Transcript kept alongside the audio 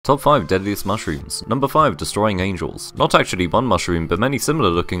Top 5 Deadliest Mushrooms. Number 5 Destroying Angels. Not actually one mushroom, but many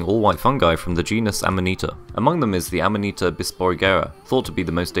similar looking all-white fungi from the genus Amanita. Among them is the Amanita bisborygera, thought to be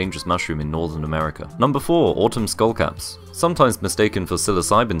the most dangerous mushroom in Northern America. Number 4 Autumn Skullcaps. Sometimes mistaken for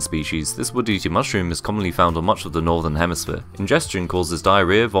psilocybin species, this wood-eating mushroom is commonly found on much of the northern hemisphere. Ingestion causes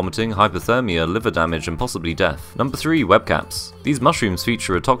diarrhea, vomiting, hypothermia, liver damage, and possibly death. Number 3 Webcaps. These mushrooms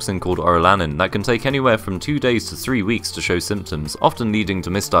feature a toxin called orelanin that can take anywhere from 2 days to 3 weeks to show symptoms, often leading to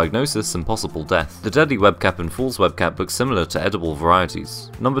misdiagnosis and possible death. The deadly webcap and fool's webcap look similar to edible varieties.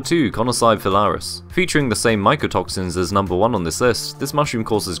 Number 2 Conocybe filaris. Featuring the same mycotoxins as number 1 on this list, this mushroom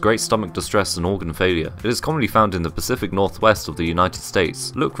causes great stomach distress and organ failure. It is commonly found in the Pacific Northwest of the United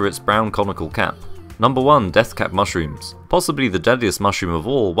States. Look for its brown conical cap. Number 1 Deathcap mushrooms. Possibly the deadliest mushroom of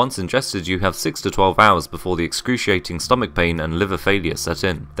all, once ingested you have 6 to 12 hours before the excruciating stomach pain and liver failure set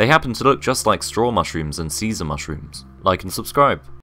in. They happen to look just like straw mushrooms and Caesar mushrooms. Like and subscribe.